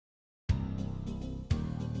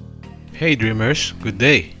Hey dreamers, good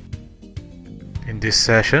day! In this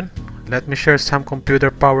session, let me share some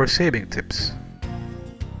computer power saving tips.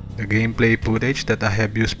 The gameplay footage that I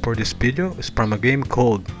have used for this video is from a game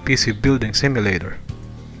called PC Building Simulator.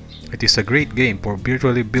 It is a great game for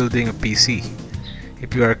virtually building a PC.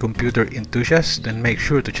 If you are a computer enthusiast, then make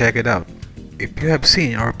sure to check it out. If you have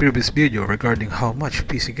seen our previous video regarding how much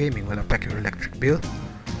PC gaming will affect your electric bill,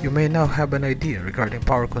 you may now have an idea regarding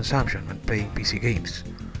power consumption when playing PC games.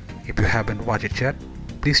 If you haven't watched it yet,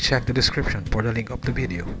 please check the description for the link of the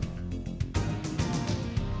video.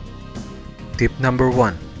 Tip number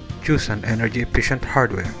 1. Choose an energy efficient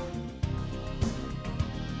hardware.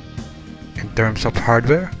 In terms of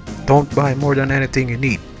hardware, don't buy more than anything you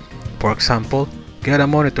need. For example, get a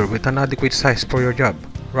monitor with an adequate size for your job,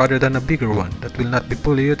 rather than a bigger one that will not be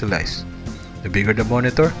fully utilized. The bigger the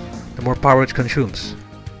monitor, the more power it consumes.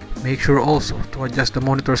 Make sure also to adjust the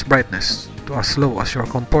monitor's brightness to as low as you are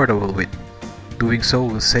comfortable with. Doing so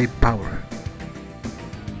will save power.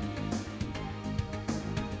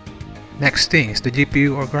 Next thing is the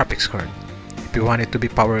GPU or graphics card. If you want it to be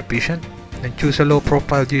power efficient, then choose a low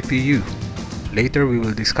profile GPU. Later we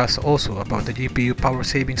will discuss also about the GPU power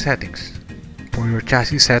saving settings. For your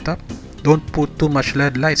chassis setup, don't put too much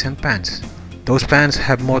LED lights and fans. Those fans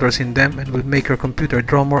have motors in them and will make your computer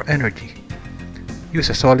draw more energy. Use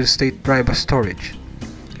a solid state drive as storage.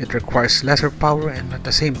 It requires lesser power and at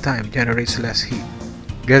the same time generates less heat.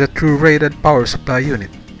 Get a true rated power supply unit.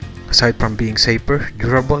 Aside from being safer,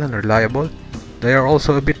 durable and reliable, they are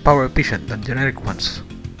also a bit power efficient than generic ones.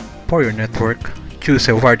 For your network, choose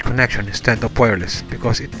a wired connection instead of wireless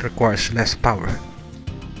because it requires less power.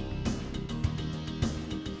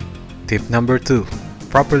 Tip number 2.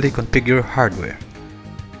 Properly configure hardware.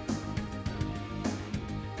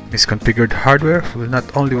 Misconfigured hardware will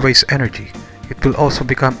not only waste energy, it will also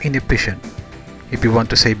become inefficient. If you want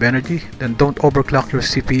to save energy, then don't overclock your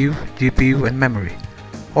CPU, GPU and memory.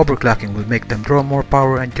 Overclocking will make them draw more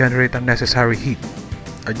power and generate unnecessary heat.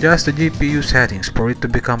 Adjust the GPU settings for it to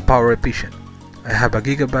become power efficient. I have a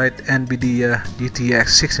Gigabyte NVIDIA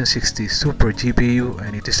GTX 1660 Super GPU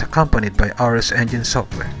and it is accompanied by Aorus engine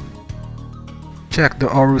software. Check the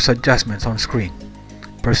Aorus adjustments on screen.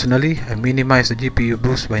 Personally, I minimize the GPU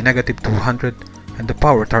boost by -200 and the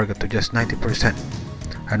power target to just 90%.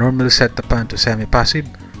 I normally set the fan to semi-passive,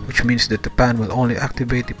 which means that the fan will only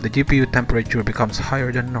activate if the GPU temperature becomes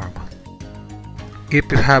higher than normal.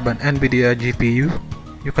 If you have an NVIDIA GPU,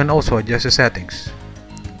 you can also adjust the settings.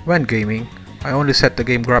 When gaming, I only set the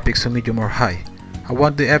game graphics to medium or high. I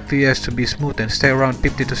want the FPS to be smooth and stay around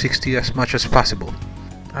 50 to 60 as much as possible.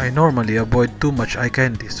 I normally avoid too much eye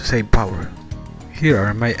candies to save power. Here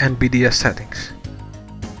are my NVIDIA settings.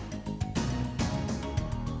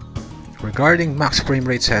 Regarding max frame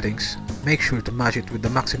rate settings, make sure to match it with the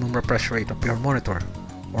maximum refresh rate of your monitor,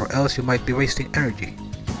 or else you might be wasting energy.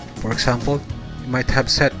 For example, you might have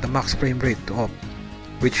set the max frame rate to off,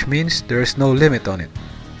 which means there is no limit on it.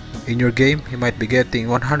 In your game, you might be getting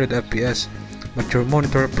 100 FPS, but your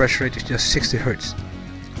monitor refresh rate is just 60 Hz.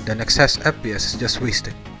 Then excess FPS is just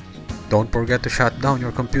wasted. Don't forget to shut down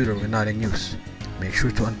your computer when not in use. Make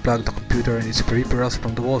sure to unplug the computer and its peripherals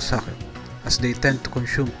from the wall socket, as they tend to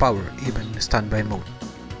consume power even in standby mode.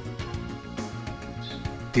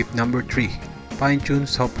 Tip number 3. Fine-tune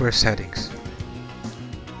software settings.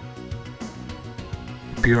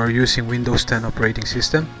 If you are using Windows 10 operating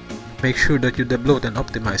system, make sure that you debloat and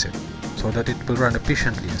optimize it, so that it will run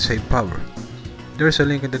efficiently and save power. There is a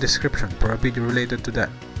link in the description for a video related to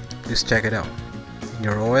that. Please check it out. In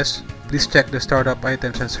your OS, please check the startup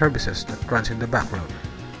items and services that runs in the background.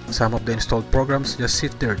 Some of the installed programs just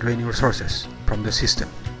sit there draining resources from the system.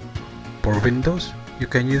 For Windows, you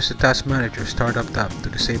can use the Task Manager Startup tab to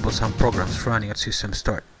disable some programs running at system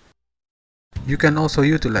start. You can also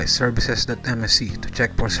utilize services.msc to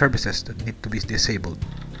check for services that need to be disabled.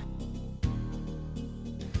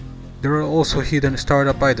 There are also hidden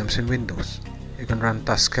startup items in Windows. You can run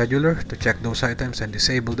Task Scheduler to check those items and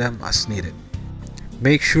disable them as needed.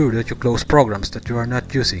 Make sure that you close programs that you are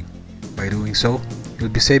not using. By doing so, you'll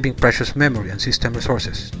be saving precious memory and system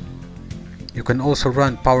resources. You can also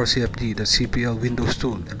run PowerCFG.cpl Windows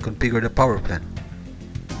tool and configure the power plan.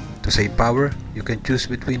 To save power, you can choose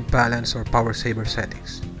between balance or power saver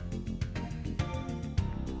settings.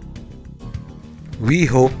 We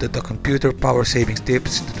hope that the computer power saving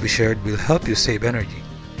tips that we shared will help you save energy.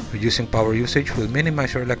 Reducing power usage will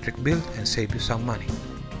minimize your electric bill and save you some money.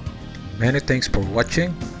 Many thanks for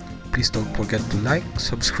watching. Please don't forget to like,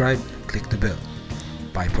 subscribe, and click the bell.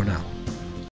 Bye for now.